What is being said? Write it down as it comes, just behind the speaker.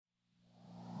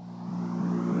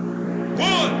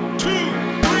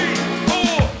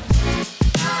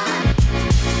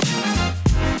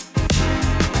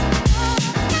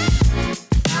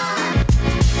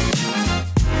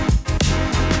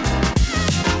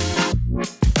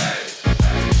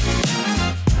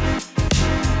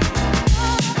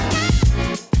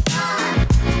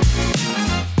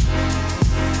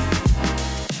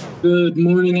Good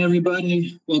morning,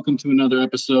 everybody. Welcome to another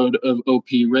episode of OP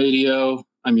Radio.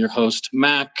 I'm your host,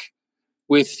 Mac,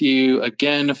 with you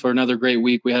again for another great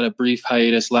week. We had a brief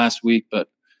hiatus last week, but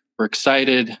we're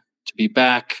excited to be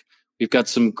back. We've got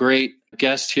some great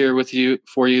guests here with you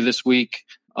for you this week.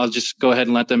 I'll just go ahead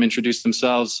and let them introduce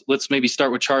themselves. Let's maybe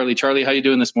start with Charlie. Charlie, how you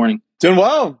doing this morning? Doing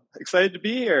well. Excited to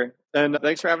be here. And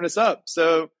thanks for having us up.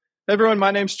 So, everyone,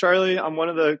 my name's Charlie. I'm one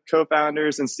of the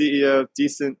co-founders and CEO of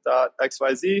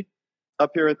Decent.xyz.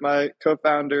 Up here with my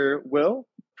co-founder, Will.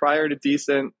 Prior to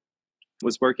Decent,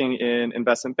 was working in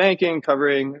investment banking,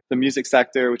 covering the music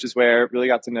sector, which is where I really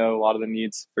got to know a lot of the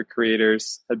needs for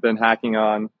creators. Had been hacking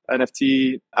on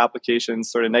NFT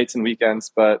applications sort of nights and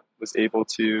weekends, but was able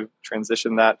to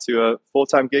transition that to a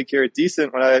full-time gig here at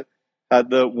Decent when I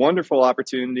had the wonderful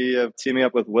opportunity of teaming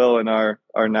up with Will and our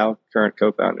now current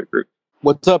co-founder group.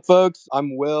 What's up, folks?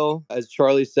 I'm Will. As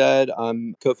Charlie said,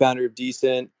 I'm co-founder of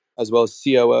Decent as well as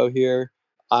COO here.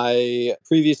 I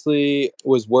previously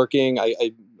was working, I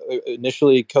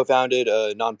initially co-founded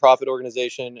a nonprofit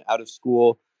organization out of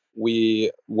school.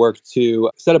 We worked to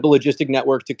set up a logistic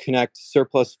network to connect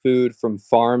surplus food from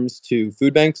farms to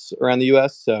food banks around the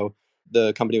US. So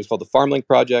the company was called the FarmLink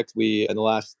Project. We, in the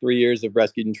last 3 years, have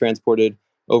rescued and transported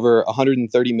over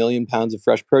 130 million pounds of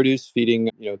fresh produce,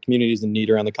 feeding communities in need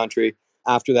around the country.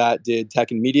 After that, did tech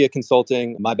and media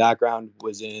consulting. My background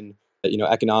was in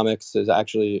economics as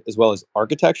well as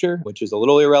architecture, which is a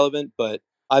little irrelevant, but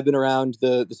I've been around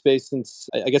the space since,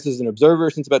 I guess, as an observer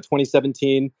since about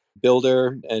 2017,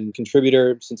 builder and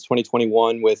contributor since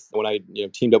 2021 when I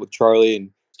teamed up with Charlie and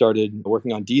started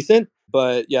working on Decent.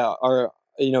 But yeah, our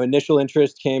initial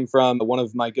interest came from one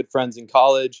of my good friends in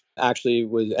college. Actually,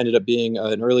 ended up being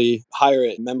an early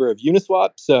hire member of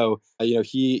Uniswap. So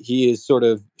he is sort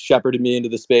of shepherded me into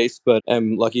the space. But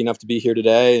I'm lucky enough to be here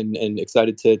today and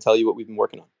excited to tell you what we've been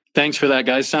working on. Thanks for that,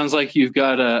 guys. Sounds like you've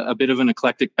got a bit of an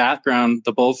eclectic background,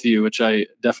 the both of you, which I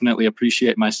definitely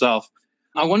appreciate myself.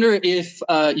 I wonder if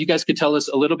you guys could tell us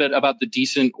a little bit about the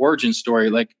Decent origin story.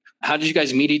 Like, how did you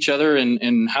guys meet each other,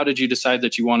 and how did you decide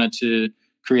that you wanted to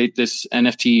create this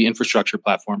NFT infrastructure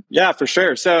platform? Yeah, for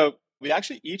sure. So we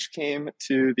actually each came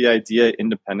to the idea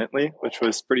independently, which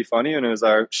was pretty funny. And it was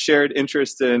our shared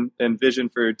interest and vision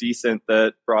for Decent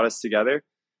that brought us together.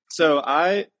 So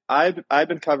I've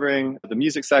been covering the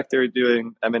music sector,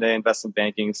 doing M&A investment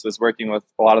banking. So I was working with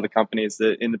a lot of the companies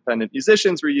that independent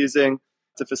musicians were using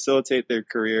to facilitate their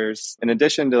careers, in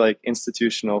addition to like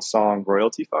institutional song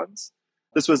royalty funds.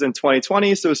 This was in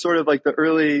 2020, so it was sort of like the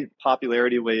early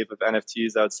popularity wave of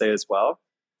NFTs, I would say, as well.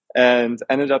 And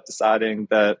ended up deciding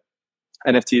that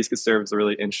NFTs could serve as a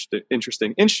really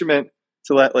interesting instrument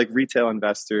to let like retail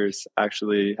investors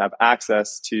actually have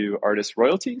access to artist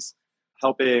royalties,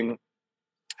 helping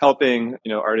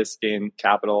artists gain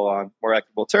capital on more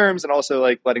equitable terms, and also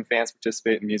like letting fans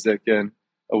participate in music in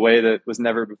a way that was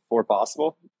never before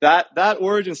possible. That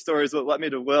origin story is what led me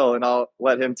to Will, and I'll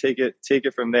let him take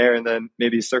it from there, and then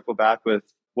maybe circle back with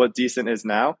what Decent is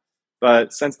now.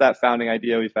 But since that founding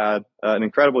idea, we've had an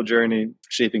incredible journey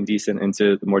shaping Decent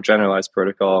into the more generalized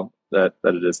protocol that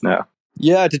it is now.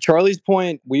 Yeah, to Charlie's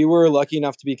point, we were lucky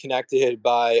enough to be connected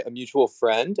by a mutual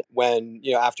friend when,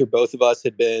 after both of us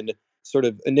had been sort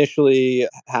of initially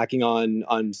hacking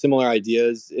on similar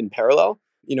ideas in parallel.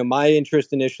 My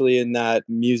interest initially in that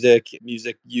music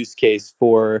use case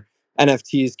for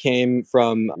NFTs came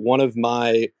from one of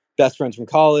my best friends from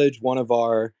college, one of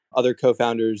our other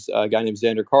co-founders, a guy named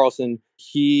Xander Carlson.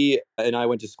 He and I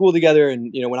went to school together,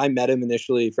 and when I met him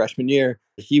initially freshman year,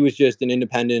 he was just an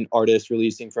independent artist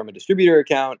releasing from a distributor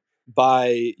account.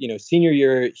 By senior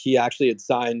year, he actually had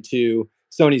signed to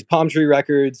Sony's Palm Tree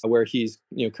Records, where he's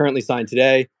currently signed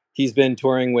today. He's been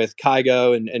touring with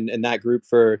Kygo and that group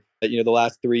for the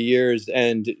last 3 years.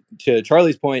 And to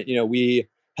Charlie's point, we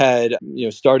had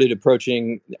started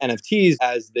approaching NFTs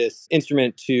as this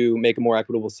instrument to make a more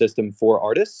equitable system for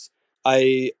artists.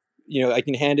 I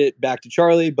can hand it back to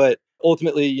Charlie, but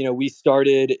ultimately, we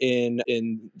started in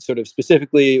sort of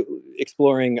specifically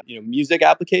exploring music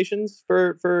applications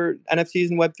for NFTs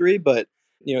and Web3, but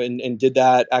and did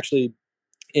that actually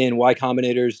in Y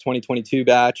Combinator's 2022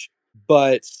 batch,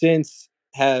 but since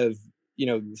have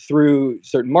through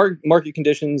certain market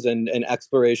conditions and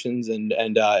explorations and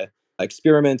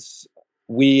experiments,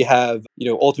 we have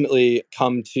ultimately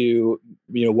come to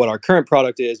what our current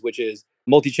product is, which is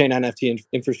multi-chain NFT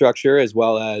infrastructure, as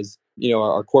well as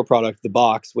our core product, the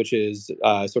box, which is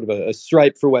sort of a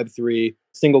Stripe for Web3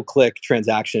 single-click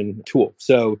transaction tool.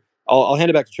 So I'll hand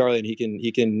it back to Charlie, and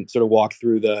he can sort of walk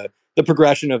through the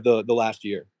progression of the last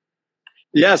year.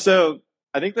 Yeah, so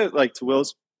I think that like to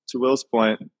Will's to Will's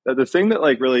point, the thing that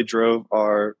like really drove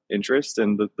our interest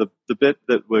and the bit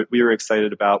that we were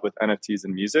excited about with NFTs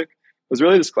and music was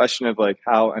really this question of like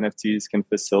how NFTs can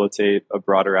facilitate a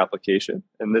broader application.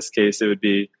 In this case, it would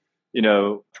be,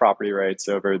 property rights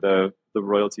over the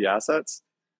royalty assets.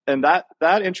 And that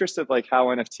interest of like how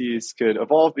NFTs could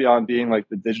evolve beyond being like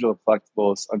the digital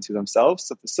collectibles unto themselves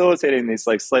to facilitating these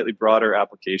like slightly broader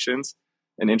applications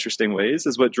in interesting ways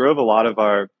is what drove a lot of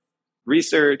our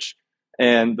research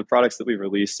and the products that we've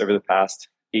released over the past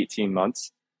 18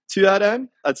 months. To that end,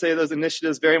 I'd say those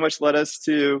initiatives very much led us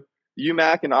to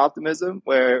UMAC and Optimism,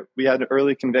 where we had an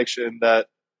early conviction that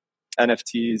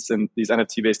NFTs and these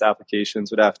NFT-based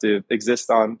applications would have to exist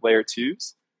on layer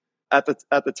twos. At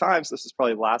the time, so this was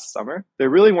probably last summer, there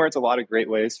really weren't a lot of great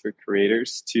ways for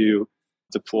creators to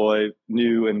deploy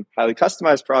new and highly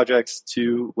customized projects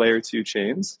to layer two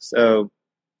chains. So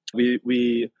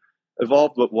we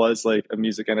evolved what was like a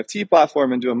music NFT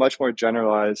platform into a much more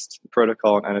generalized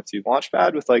protocol and NFT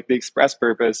launchpad with like the express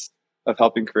purpose of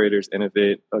helping creators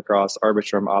innovate across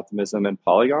Arbitrum, Optimism, and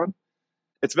Polygon.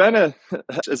 It's been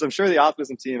as I'm sure the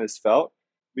Optimism team has felt,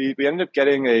 we ended up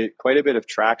getting quite a bit of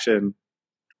traction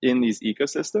in these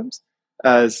ecosystems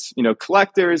as,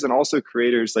 collectors and also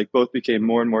creators like both became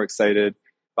more and more excited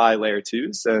by layer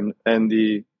twos and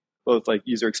the both like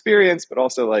user experience, but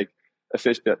also like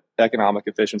economic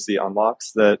efficiency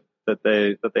unlocks that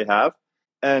they have.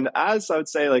 And as I would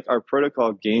say, like our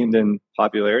protocol gained in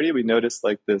popularity, we noticed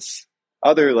like this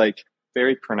other like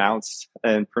very pronounced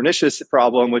and pernicious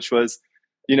problem, which was,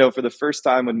 for the first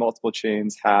time when multiple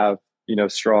chains have,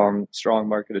 strong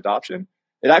market adoption,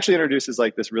 it actually introduces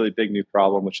like this really big new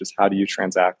problem, which is how do you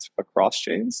transact across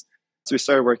chains? So we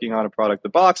started working on a product, the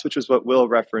box, which is what Will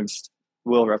referenced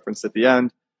at the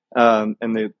end. And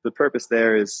the purpose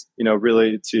there is,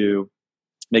 really to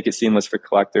make it seamless for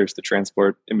collectors to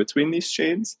transport in between these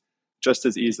chains just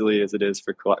as easily as it is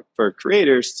for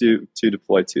creators to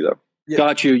deploy to them. Yeah.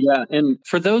 Got you. Yeah. And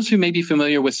for those who may be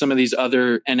familiar with some of these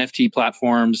other NFT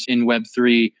platforms in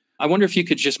Web3, I wonder if you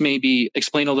could just maybe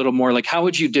explain a little more, like how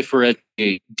would you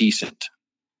differentiate Decent?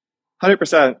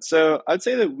 100%. So I'd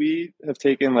say that we have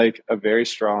taken like a very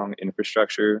strong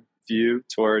infrastructure view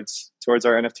towards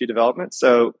our NFT development.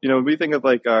 So, when we think of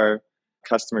like our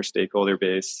customer stakeholder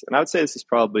base, and I would say this is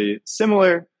probably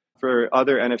similar for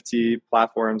other NFT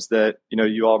platforms that,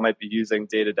 you all might be using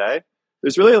day to day.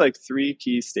 There's really like three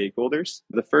key stakeholders.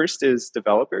 The first is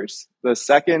developers. The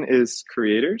second is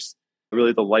creators,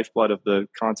 really the lifeblood of the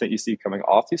content you see coming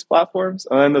off these platforms.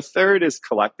 And then the third is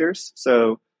collectors.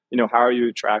 So, how are you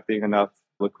attracting enough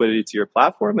liquidity to your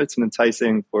platform that's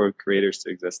enticing for creators to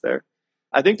exist there?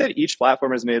 I think that each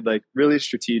platform has made like really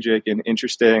strategic and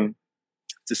interesting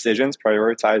decisions,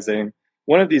 prioritizing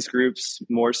one of these groups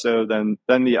more so than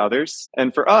the others.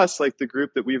 And for us, like the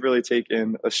group that we've really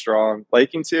taken a strong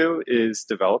liking to is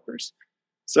developers.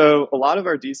 So a lot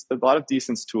of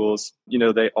Decent's tools,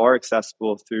 they are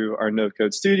accessible through our no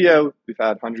code studio. We've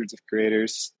had hundreds of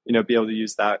creators, be able to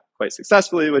use that quite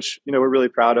successfully, which, we're really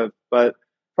proud of. But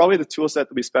probably the tool set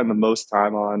that we spend the most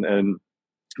time on and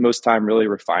most time really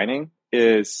refining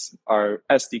is our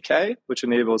SDK, which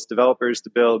enables developers to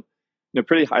build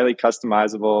pretty highly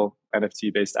customizable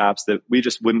NFT-based apps that we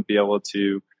just wouldn't be able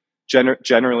to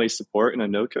generally support in a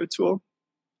no-code tool.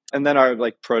 And then our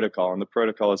like protocol, and the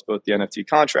protocol is both the NFT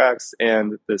contracts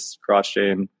and this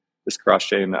cross-chain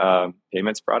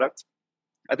payments product.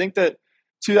 I think that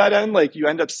to that end, like you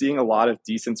end up seeing a lot of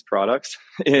Decent's products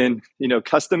in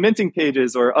custom minting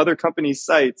pages or other companies'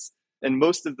 sites, and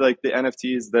most of like the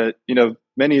NFTs that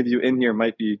many of you in here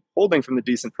might be holding from the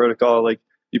Decent protocol, like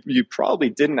you probably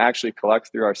didn't actually collect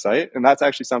through our site, and that's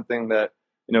actually something that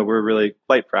we're really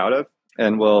quite proud of,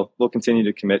 and we'll continue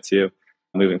to commit to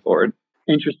moving forward.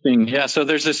 Interesting. Yeah. So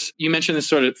there's this, you mentioned this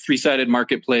sort of three-sided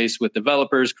marketplace with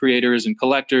developers, creators, and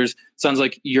collectors. Sounds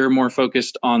like you're more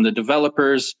focused on the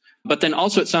developers, but then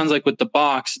also it sounds like with the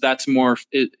box, that's more,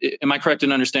 am I correct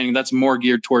in understanding that's more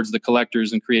geared towards the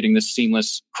collectors and creating this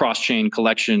seamless cross-chain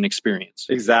collection experience?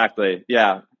 Exactly.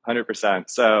 Yeah. 100%.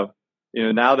 So,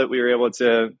 now that we were able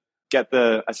to get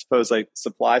the, I suppose, like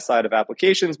supply side of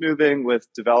applications moving with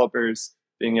developers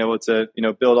being able to,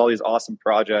 build all these awesome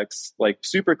projects like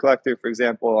Super Collector, for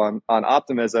example, on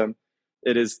Optimism,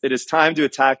 it is time to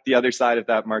attack the other side of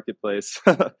that marketplace,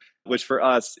 which for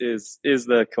us is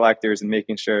the collectors and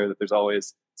making sure that there's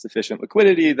always sufficient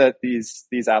liquidity that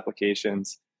these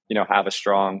applications, have a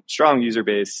strong user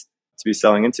base to be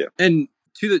selling into. And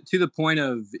to the point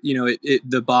of,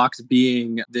 the box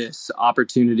being this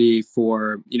opportunity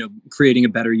for, creating a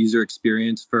better user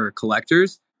experience for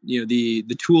collectors.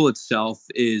 The tool itself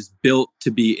is built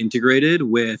to be integrated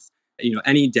with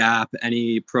any DApp,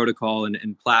 any protocol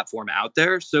and platform out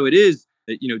there. So it is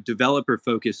a, developer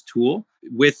focused tool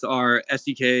with our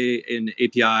SDK and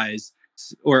APIs,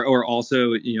 or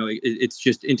also, it's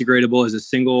just integratable as a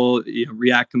single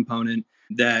React component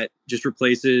that just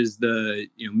replaces the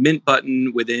mint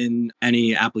button within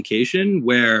any application,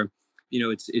 where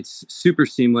it's super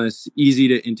seamless, easy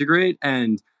to integrate.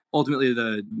 And ultimately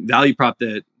the value prop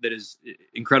that is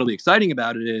incredibly exciting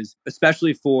about it is,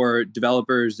 especially for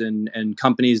developers and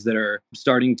companies that are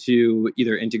starting to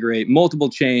either integrate multiple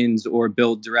chains or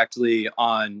build directly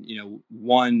on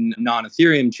one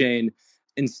non-Ethereum chain,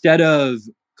 instead of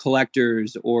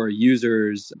collectors or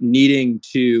users needing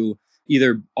to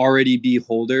either already be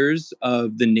holders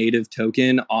of the native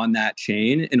token on that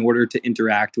chain in order to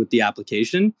interact with the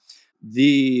application.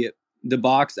 The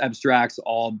box abstracts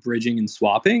all bridging and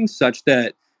swapping, such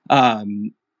that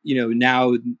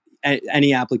now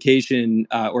any application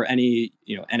or any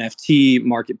NFT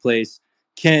marketplace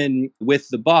can, with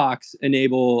the box,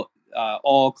 enable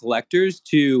all collectors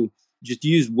to just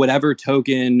use whatever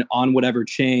token on whatever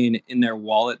chain in their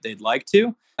wallet they'd like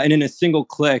to, and in a single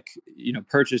click,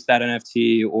 purchase that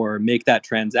NFT or make that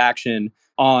transaction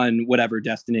on whatever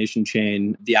destination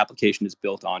chain the application is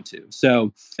built onto.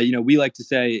 So, we like to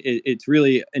say it's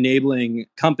really enabling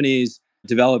companies,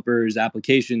 developers,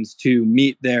 applications to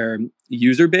meet their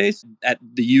user base at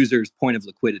the user's point of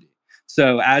liquidity.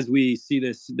 So as we see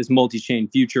this multi-chain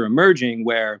future emerging,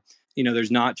 where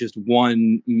there's not just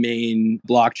one main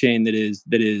blockchain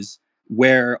that is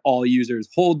where all users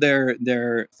hold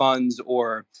their funds,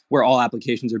 or where all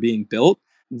applications are being built,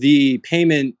 the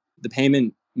payment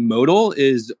modal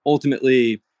is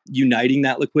ultimately uniting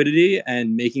that liquidity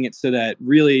and making it so that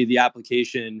really the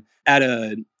application at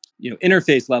a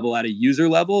interface level, at a user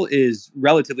level, is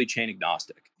relatively chain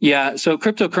agnostic. Yeah, so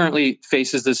crypto currently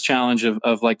faces this challenge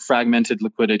of like fragmented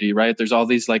liquidity, right? There's all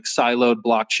these like siloed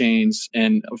blockchains,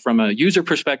 and from a user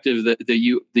perspective,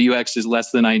 the UX is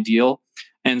less than ideal.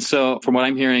 And so from what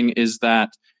I'm hearing is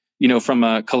that, from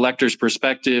a collector's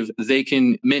perspective, they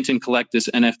can mint and collect this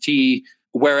NFT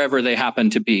wherever they happen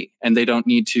to be, and they don't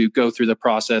need to go through the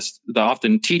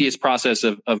often tedious process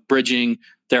of bridging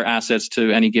their assets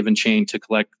to any given chain to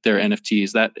collect their NFT.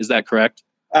 Is that correct?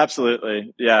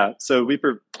 Absolutely. Yeah. So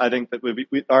I think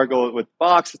that our goal with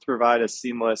Box is to provide a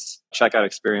seamless checkout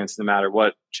experience no matter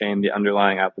what chain the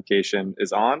underlying application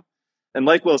is on. And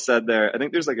like Will said there, I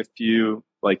think there's like a few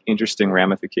like interesting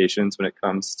ramifications when it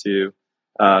comes to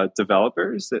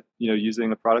developers that,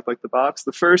 using a product like the Box.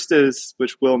 The first is,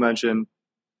 which Will mentioned,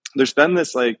 there's been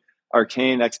this like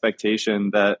arcane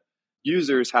expectation that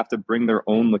users have to bring their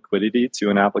own liquidity to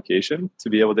an application to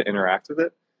be able to interact with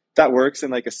it. That works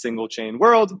in like a single chain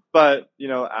world, but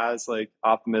as like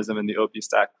optimism in the OP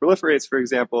stack proliferates, for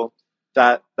example,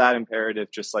 that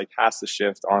imperative just like has to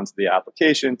shift onto the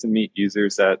application to meet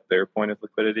users at their point of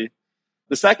liquidity.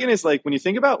 The second is like when you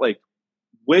think about like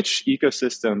which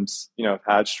ecosystems have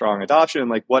had strong adoption,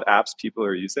 like what apps people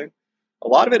are using, a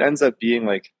lot of it ends up being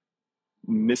like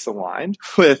misaligned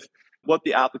with what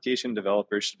the application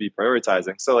developers should be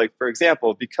prioritizing. So like, for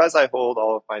example, because I hold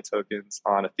all of my tokens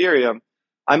on Ethereum,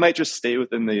 I might just stay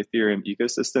within the Ethereum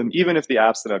ecosystem, even if the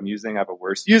apps that I'm using have a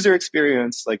worse user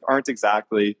experience, like aren't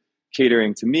exactly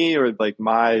catering to me or like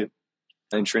my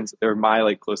entrance or my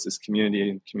like closest community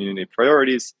and community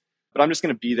priorities. But I'm just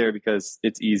going to be there because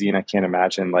it's easy and I can't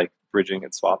imagine like bridging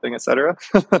and swapping, etc.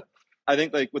 I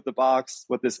think like with the Box,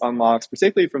 what this unlocks,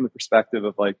 particularly from the perspective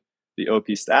of like the OP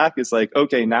stack, is like,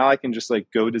 okay, now I can just like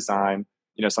go design,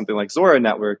 something like Zora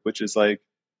Network, which is like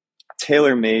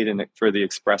tailor-made and for the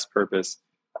express purpose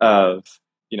of,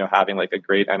 having like a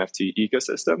great NFT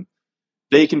ecosystem.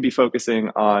 They can be focusing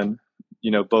on,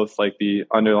 both like the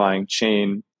underlying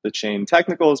chain, the chain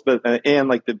technicals, but and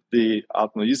like the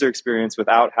optimal user experience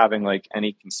without having like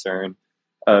any concern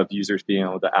of users being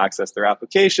able to access their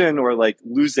application or like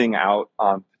losing out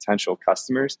on potential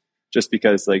customers just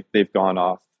because like they've gone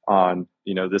off on,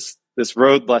 this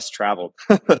road less traveled.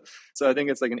 So I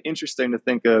think it's like an interesting to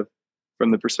think of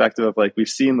from the perspective of like, we've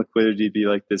seen liquidity be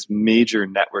like this major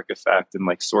network effect and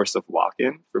like source of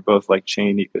lock-in for both like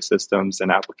chain ecosystems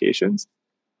and applications.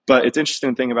 But it's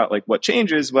interesting to think about like what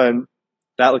changes when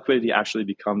that liquidity actually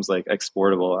becomes like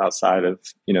exportable outside of,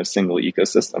 single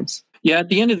ecosystems. Yeah, at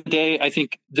the end of the day, I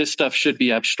think this stuff should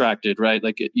be abstracted, right?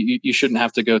 Like you shouldn't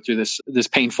have to go through this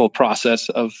painful process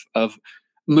of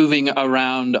moving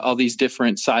around all these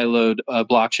different siloed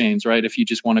blockchains, right? If you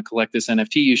just want to collect this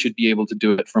NFT, you should be able to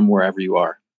do it from wherever you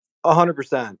are.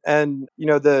 100%. And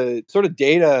the sort of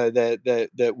data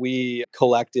that we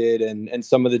collected and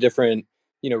some of the different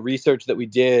research that we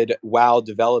did while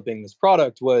developing this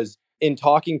product was in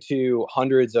talking to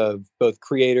hundreds of both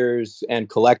creators and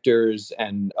collectors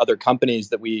and other companies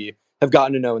that we have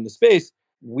gotten to know in the space,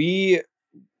 we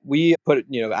put,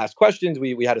 asked questions.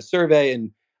 We had a survey,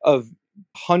 and of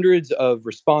hundreds of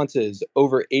responses,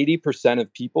 over 80%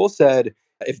 of people said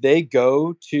if they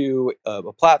go to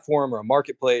a platform or a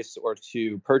marketplace or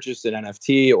to purchase an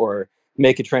NFT or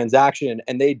make a transaction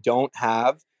and they don't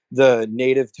have the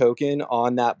native token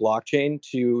on that blockchain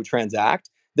to transact,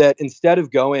 that instead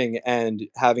of going and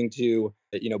having to,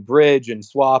 bridge and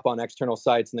swap on external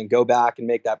sites and then go back and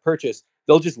make that purchase,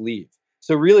 they'll just leave.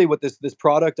 So really what this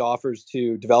product offers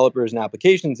to developers and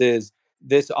applications is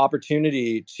this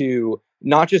opportunity to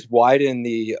not just widen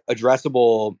the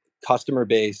addressable customer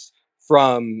base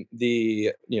from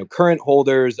the current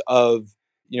holders of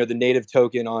the native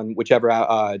token on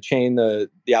whichever chain the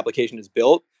application is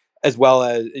built, as well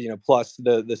as plus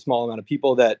the small amount of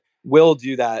people that will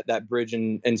do that bridge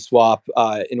and swap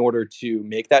in order to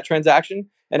make that transaction,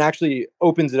 and actually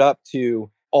opens it up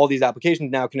to all these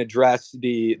applications now can address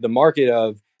the market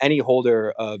of any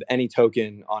holder of any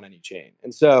token on any chain.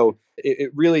 And so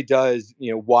it really does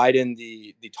widen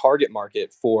the target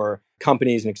market for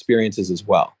companies and experiences as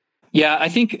well. Yeah, I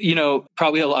think,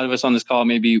 probably a lot of us on this call,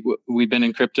 maybe we've been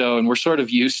in crypto and we're sort of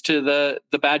used to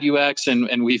the bad UX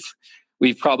and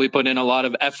we've probably put in a lot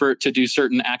of effort to do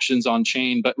certain actions on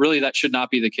chain, but really that should not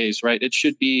be the case, right? It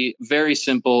should be very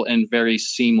simple and very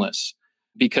seamless,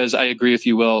 because I agree with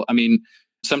you, Will. I mean,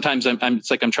 sometimes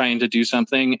it's like I'm trying to do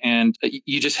something and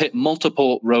you just hit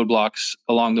multiple roadblocks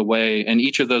along the way. And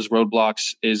each of those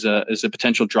roadblocks is a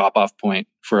potential drop-off point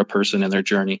for a person in their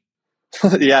journey.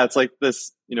 Yeah, it's like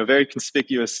this, very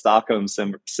conspicuous Stockholm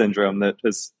syndrome that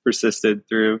has persisted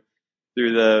through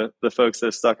the folks that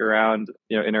have stuck around,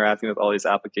 interacting with all these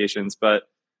applications, but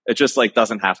it just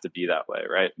doesn't have to be that way,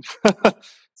 right?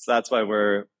 So that's why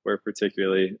we're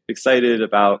particularly excited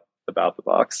about the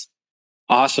box.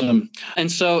 Awesome. And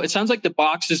so it sounds like the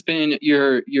box has been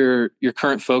your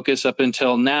current focus up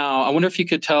until now. I wonder if you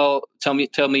could tell me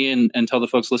and tell the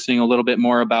folks listening a little bit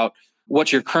more about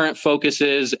what your current focus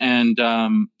is and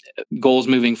goals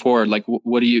moving forward. Like,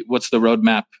 what's the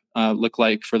roadmap look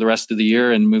like for the rest of the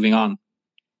year and moving on?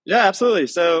 Yeah, absolutely.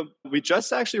 So we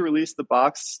just actually released the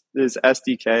box's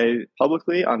SDK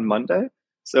publicly on Monday.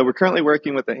 So we're currently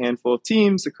working with a handful of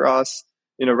teams across,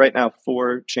 right now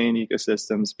 4 chain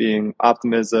ecosystems, being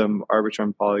Optimism,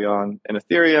 Arbitrum, Polygon, and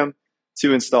Ethereum,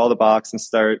 to install the box and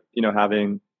start,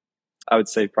 having, I would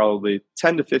say, probably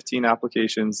 10 to 15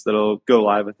 applications that'll go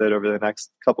live with it over the next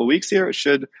couple of weeks here. It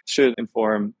should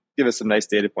give us some nice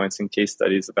data points and case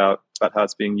studies about how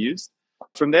it's being used.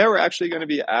 From there, we're actually going to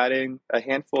be adding a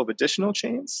handful of additional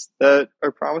chains that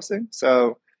are promising.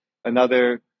 So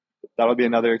that'll be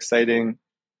another exciting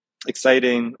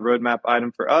roadmap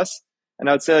item for us. And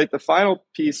I would say the final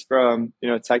piece from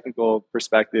a technical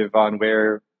perspective on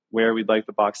where we'd like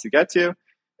the box to get to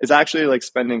is actually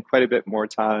spending quite a bit more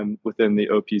time within the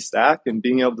OP stack and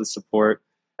being able to support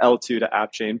L2 to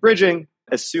app chain bridging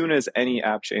as soon as any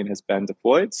app chain has been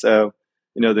deployed. So,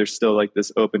 there's still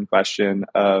this open question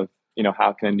of,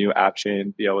 how can a new app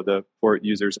chain be able to port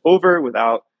users over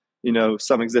without,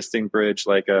 some existing bridge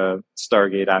like a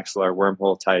Stargate, Axelar,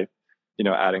 Wormhole type,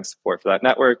 adding support for that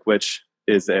network, which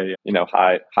is a,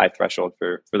 high threshold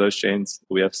for those chains.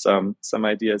 We have some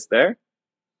ideas there.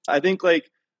 I think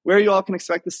where you all can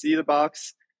expect to see the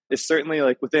box is certainly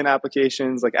within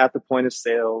applications, at the point of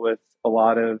sale with a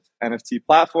lot of NFT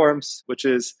platforms, which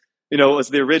is, was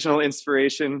the original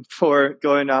inspiration for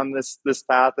going on this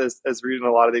path as reading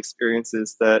a lot of the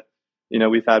experiences that,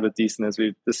 we've had with Decent, as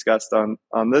we've discussed on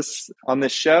this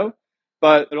show.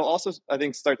 But it'll also, I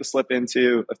think, start to slip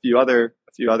into a few other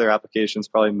applications,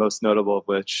 probably most notable of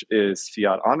which is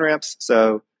fiat on-ramps.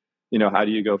 So, how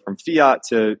do you go from fiat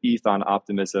to ETH on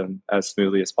Optimism as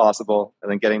smoothly as possible?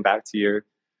 And then getting back to your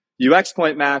UX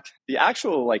point, Mac, the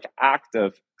actual act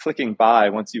of clicking buy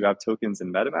once you have tokens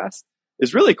in MetaMask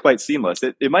is really quite seamless.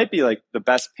 It might be the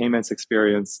best payments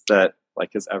experience that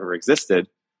has ever existed.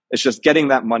 It's just getting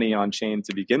that money on chain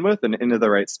to begin with and into the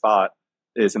right spot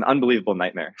is an unbelievable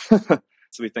nightmare.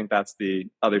 So we think that's the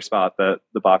other spot that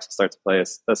the box will start to play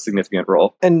a significant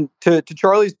role. And to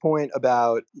Charlie's point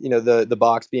about, the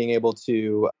box being able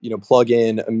to, plug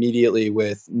in immediately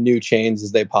with new chains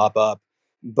as they pop up,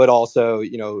 but also,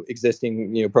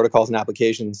 existing, protocols and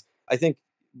applications. I think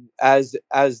as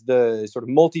the sort of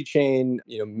multi-chain,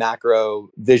 macro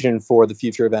vision for the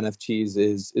future of NFTs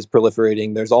is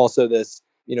proliferating, there's also this,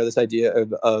 this idea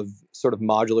of sort of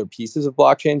modular pieces of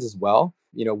blockchains as well.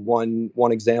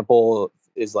 One example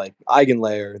is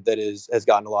EigenLayer that has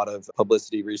gotten a lot of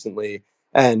publicity recently,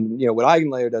 And what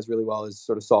Eigenlayer does really well is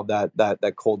sort of solve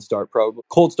that cold start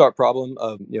problem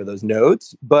of those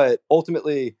nodes. But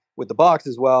ultimately, with the box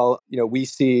as well, we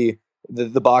see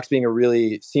the box being a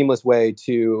really seamless way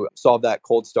to solve that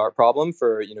cold start problem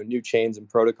for new chains and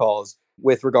protocols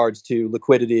with regards to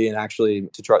liquidity and actually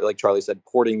to try, like Charlie said,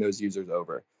 porting those users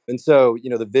over. And so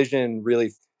the vision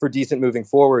really for Decent moving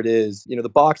forward is the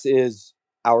box is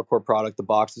our core product. The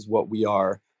box is what we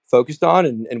are focused on,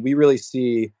 and we really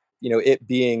see it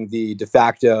being the de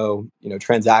facto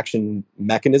transaction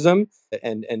mechanism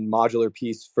and modular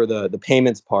piece for the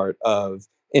payments part of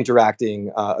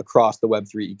interacting across the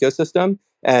Web3 ecosystem.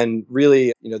 And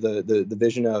really, the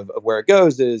vision of where it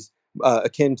goes is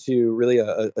akin to really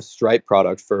a Stripe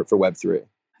product for Web3.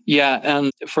 Yeah,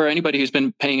 and for anybody who's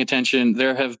been paying attention,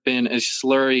 there have been a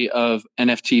slurry of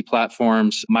NFT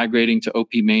platforms migrating to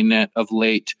OP mainnet of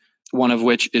late, one of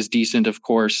which is Decent, of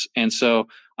course. And so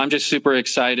I'm just super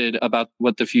excited about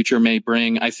what the future may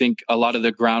bring. I think a lot of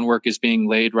the groundwork is being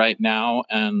laid right now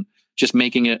and just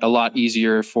making it a lot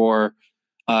easier for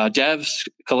devs,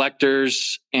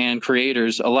 collectors, and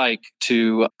creators alike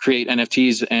to create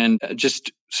NFTs, and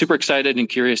just super excited and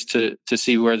curious to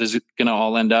see where this is going to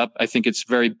all end up. I think it's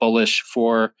very bullish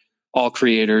for all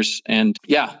creators. And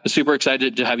yeah, super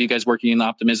excited to have you guys working in the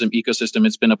Optimism ecosystem.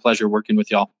 It's been a pleasure working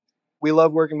with y'all. We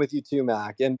love working with you too,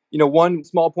 Mac. And one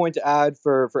small point to add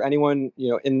for anyone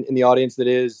in the audience that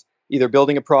is either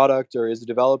building a product or is a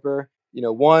developer.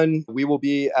 One, we will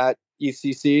be at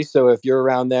ECC, so if you're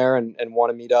around there and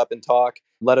want to meet up and talk,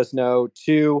 let us know.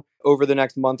 Two, over the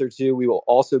next month or two, we will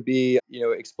also be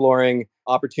exploring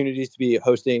opportunities to be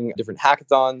hosting different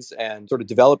hackathons and sort of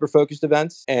developer focused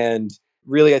events. And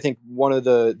really, I think one of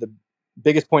the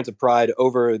biggest points of pride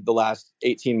over the last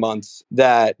 18 months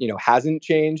that hasn't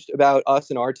changed about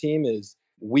us and our team is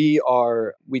we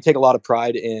take a lot of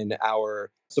pride in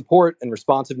our support and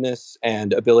responsiveness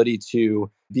and ability to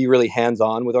be really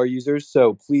hands-on with our users.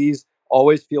 So please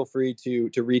always feel free to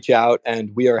reach out,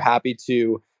 and we are happy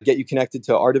to get you connected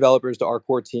to our developers, to our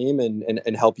core team,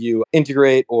 and help you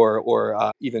integrate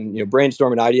or even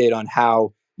brainstorm and ideate on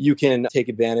how you can take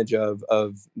advantage of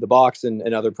the box and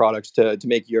other products to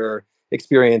make your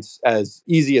experience as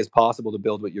easy as possible to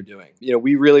build what you're doing.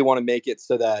 We really want to make it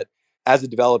so that as a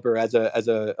developer, as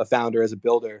a founder, as a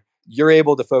builder, you're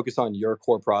able to focus on your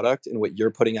core product and what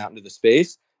you're putting out into the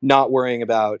space, not worrying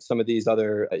about some of these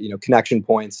other connection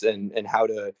points and how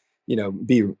to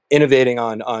be innovating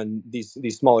on these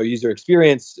smaller user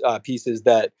experience pieces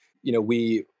that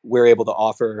we're able to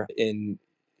offer in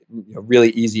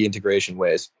really easy integration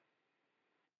ways.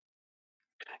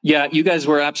 Yeah, you guys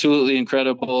were absolutely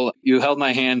incredible. You held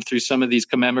my hand through some of these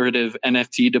commemorative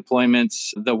NFT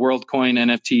deployments, the WorldCoin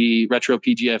NFT, Retro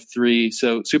PGF3.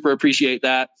 So super appreciate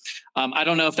that. I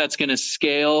don't know if that's going to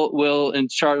scale, Will and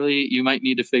Charlie. You might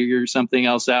need to figure something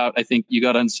else out. I think you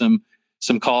got on some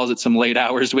calls at some late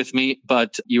hours with me,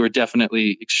 but you were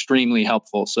definitely extremely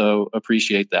helpful. So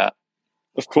appreciate that.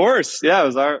 Of course. Yeah, it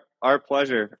was our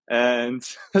pleasure. And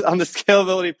on the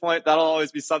scalability point, that'll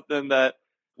always be something that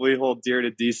we hold dear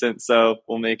to Decent, so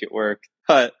we'll make it work.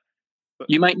 But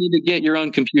you might need to get your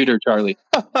own computer, Charlie.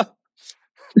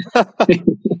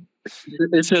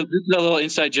 This is a little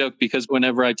inside joke because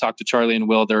whenever I talk to Charlie and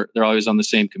Will, they're always on the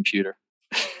same computer.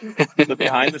 The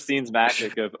behind the scenes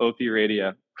magic of OP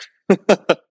Radio.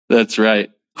 That's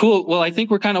right. Cool. Well, I think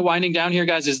we're kind of winding down here,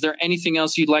 guys. Is there anything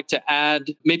else you'd like to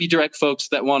add? Maybe direct folks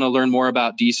that want to learn more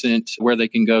about Decent, where they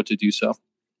can go to do so.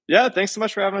 Yeah, thanks so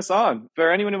much for having us on.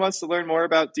 For anyone who wants to learn more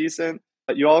about Decent,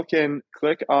 you all can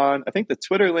click on, I think, the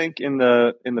Twitter link in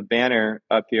the banner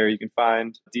up here. You can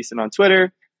find Decent on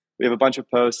Twitter. We have a bunch of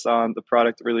posts on the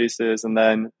product releases, and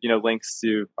then links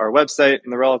to our website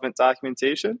and the relevant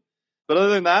documentation. But other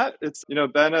than that, it's been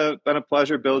a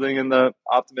pleasure building in the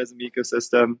Optimism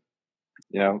ecosystem.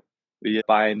 We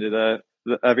buy into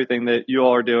the everything that you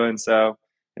all are doing. So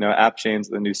app chains,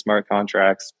 the new smart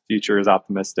contracts, future is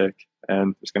optimistic.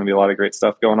 And there's going to be a lot of great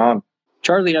stuff going on.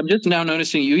 Charlie, I'm just now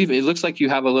noticing it looks like you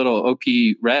have a little OP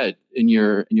red in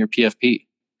your PFP.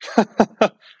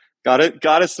 Got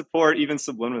to support even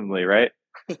subliminally, right?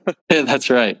 Yeah,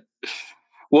 that's right.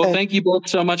 Well, thank you both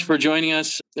so much for joining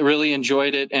us. I really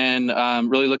enjoyed it, and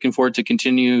really looking forward to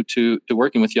continue to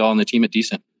working with you all on the team at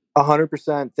Decent.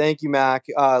 100%. Thank you, Mac.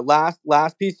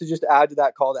 Last piece to just add to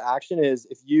that call to action is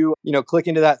if you click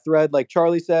into that thread, like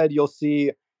Charlie said, you'll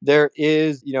see there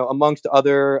is, amongst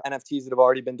other NFTs that have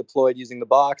already been deployed using the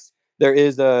box, there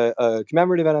is a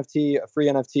commemorative NFT, a free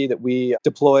NFT that we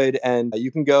deployed, and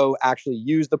you can go actually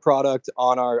use the product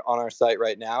on our site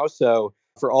right now. So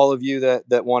For all of you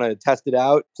that want to test it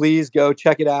out, please go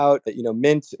check it out.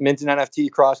 Mint and NFT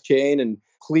cross chain, and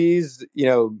please,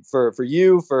 for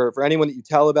anyone that you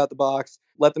tell about the box,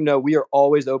 let them know we are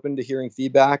always open to hearing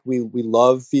feedback. We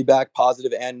love feedback,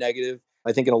 positive and negative.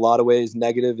 I think in a lot of ways,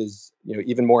 negative is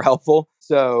even more helpful.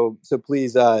 So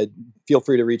please feel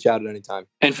free to reach out at any time.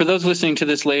 And for those listening to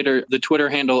this later, the Twitter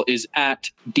handle is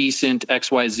at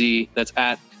Decent.xyz. That's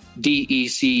at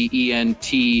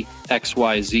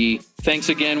DECENTXYZ. Thanks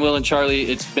again, Will and Charlie.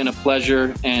 It's been a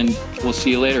pleasure, and we'll see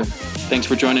you later. Thanks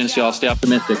for joining us, y'all. Stay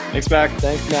optimistic. Thanks, Mac.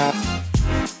 Thanks, Matt.